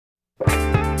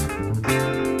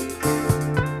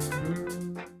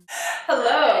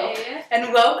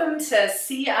and welcome to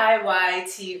C.I.Y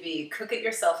TV, Cook It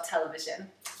Yourself Television.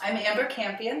 I'm Amber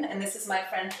Campion, and this is my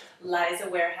friend Liza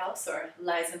Warehouse, or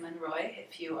Liza Monroy,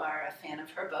 if you are a fan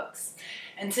of her books.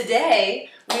 And today,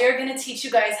 we are going to teach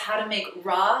you guys how to make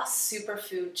raw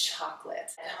superfood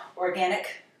chocolate.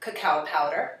 Organic cacao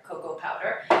powder, cocoa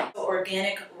powder,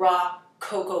 organic raw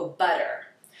cocoa butter.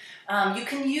 You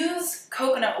can use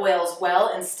coconut oil as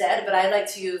well instead, but I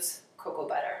like to use cocoa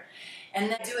butter.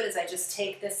 And then do it is I just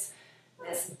take this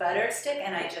butter stick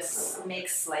and I just make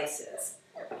slices.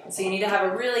 So you need to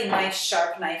have a really nice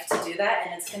sharp knife to do that,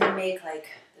 and it's going to make like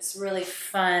this really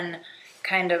fun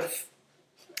kind of,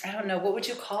 I don't know, what would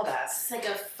you call that? It's like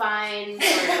a fine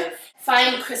sort of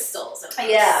fine crystals.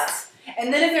 Yeah.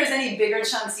 And then if there's any bigger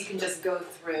chunks, you can just go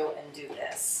through and do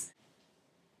this.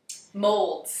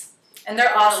 Molds. And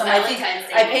they're awesome. I think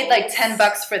I paid like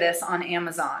 $10 for this on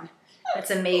Amazon. It's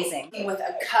amazing. With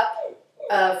a cup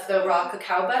of the raw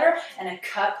cacao butter and a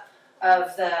cup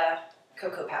of the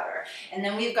cocoa powder. And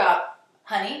then we've got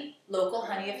honey, local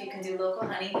honey if you can do local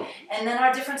honey, and then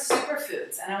our different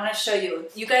superfoods. And I want to show you.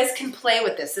 You guys can play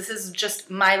with this. This is just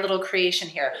my little creation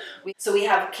here. So we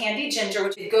have candied ginger,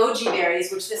 which is goji berries,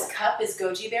 which this cup is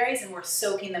goji berries, and we're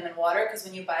soaking them in water because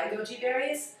when you buy goji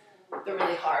berries, they're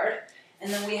really hard. And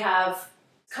then we have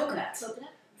coconut.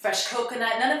 Fresh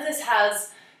coconut. None of this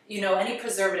has, you know, any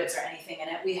preservatives or anything in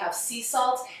it. We have sea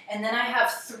salt, and then I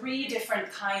have 3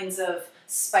 different kinds of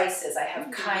spices. I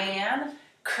have cayenne,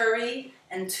 curry,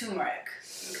 and turmeric.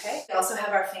 Okay. We also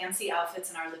have our fancy outfits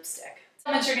and our lipstick.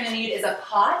 What you're going to need is a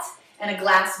pot and a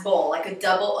glass bowl, like a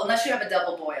double, unless you have a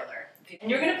double boiler. And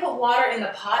you're going to put water in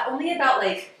the pot, only about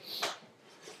like,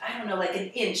 I don't know, like an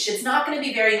inch. It's not going to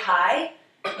be very high.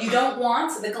 You don't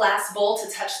want the glass bowl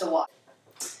to touch the water.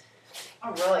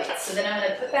 All right, so then I'm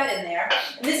going to put that in there.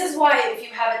 And this is why if you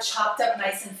have it chopped up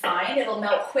nice and fine, it'll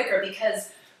melt quicker, because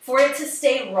for it to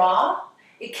stay raw,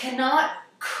 it cannot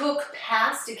cook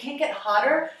past, it can't get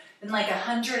hotter than like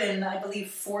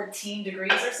 114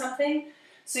 degrees or something.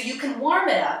 So you can warm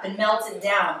it up and melt it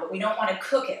down, but we don't want to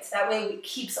cook it. That way it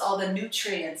keeps all the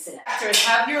nutrients in it. After,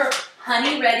 have your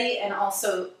honey ready and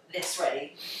also this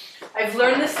ready. I've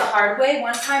learned this the hard way.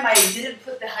 One time I didn't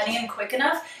put the honey in quick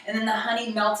enough, and then the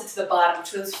honey melted to the bottom,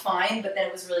 which was fine, but then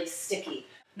it was really sticky.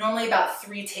 Normally about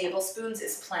 3 tablespoons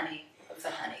is plenty of the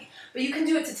honey. But you can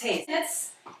do it to taste.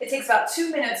 It takes about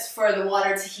 2 minutes for the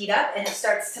water to heat up, and it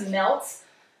starts to melt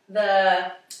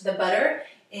the butter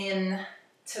into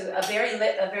a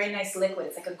very nice liquid.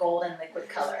 It's like a golden liquid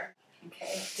color.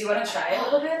 Okay. Do you want to try it a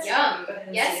little bit? Yum.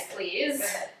 Yes, please. Go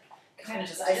ahead. Kind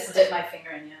of I just dip my finger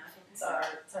in, yeah. It's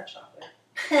our chocolate.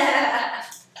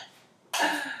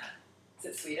 Is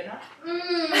it sweet enough?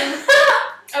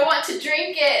 I want to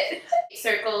drink it.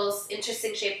 Circles,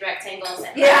 interesting shaped rectangles.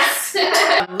 And yes.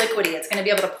 Liquidy. It's going to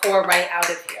be able to pour right out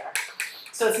of here.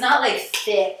 So it's not like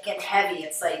thick and heavy.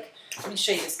 It's like, let me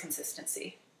show you this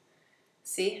consistency.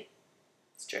 See?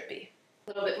 It's drippy. A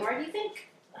little bit more, do you think?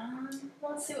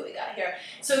 Well, let's see what we got here.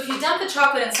 So if you dump the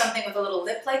chocolate in something with a little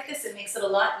lip like this, it makes it a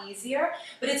lot easier.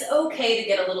 But it's okay to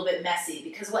get a little bit messy,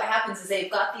 because what happens is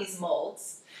they've got these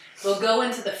molds. They'll go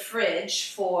into the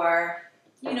fridge for,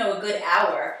 you know, a good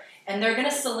hour, and they're going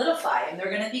to solidify, and they're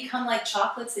going to become like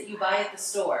chocolates that you buy at the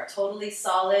store, totally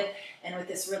solid and with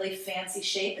this really fancy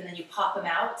shape, and then you pop them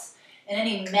out, and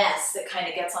any mess that kind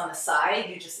of gets on the side,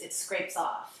 it scrapes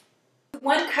off.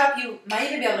 1 cup, you might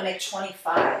even be able to make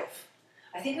 25.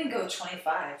 I think we can go with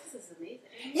 25. This is amazing.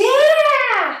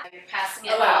 Yeah! You're passing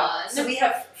it on. So we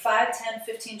have 5, 10,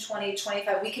 15, 20,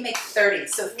 25. We can make 30.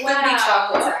 So 30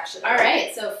 chocolates, actually. All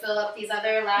right, so fill up these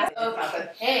other last.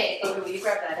 Okay, will you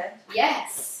grab that in?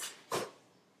 Yes.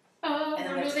 Oh, and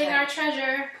we're moving our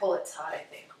treasure. Pull it taut, I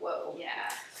think. Whoa. Yeah.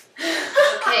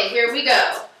 Okay, here we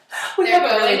go. They're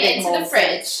going into the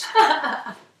fridge.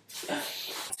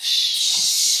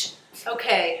 Shh.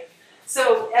 Okay.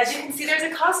 So, as you can see, there's a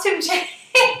costume change.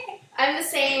 I'm the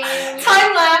same.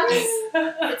 Time lapse.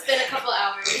 It's been a couple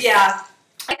hours. Yeah.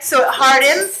 So it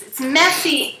hardens. It's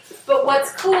messy. But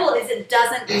what's cool is it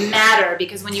doesn't matter,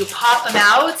 because when you pop them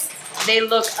out, they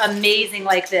look amazing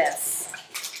like this.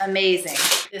 Amazing.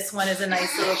 This one is a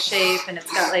nice little shape, and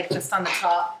it's got like just on the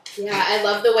top. Yeah, I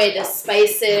love the way the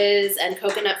spices and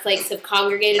coconut flakes have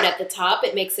congregated at the top.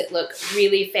 It makes it look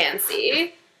really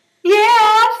fancy.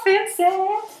 Yeah, fancy.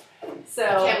 So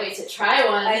I can't wait to try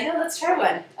one. I know, let's try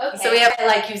one. Okay. So I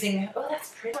like using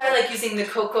the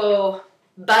cocoa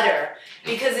butter,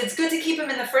 because it's good to keep them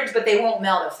in the fridge, but they won't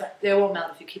melt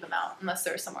if you keep them out, unless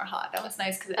they're somewhere hot. That was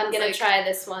nice, because I'm gonna try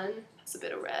this one. It's a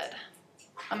bit of red.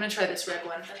 I'm gonna try this red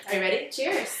one. Are you ready?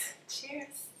 Cheers.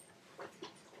 Cheers.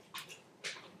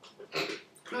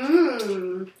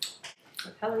 Mmm.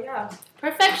 Hell yeah.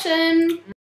 Perfection.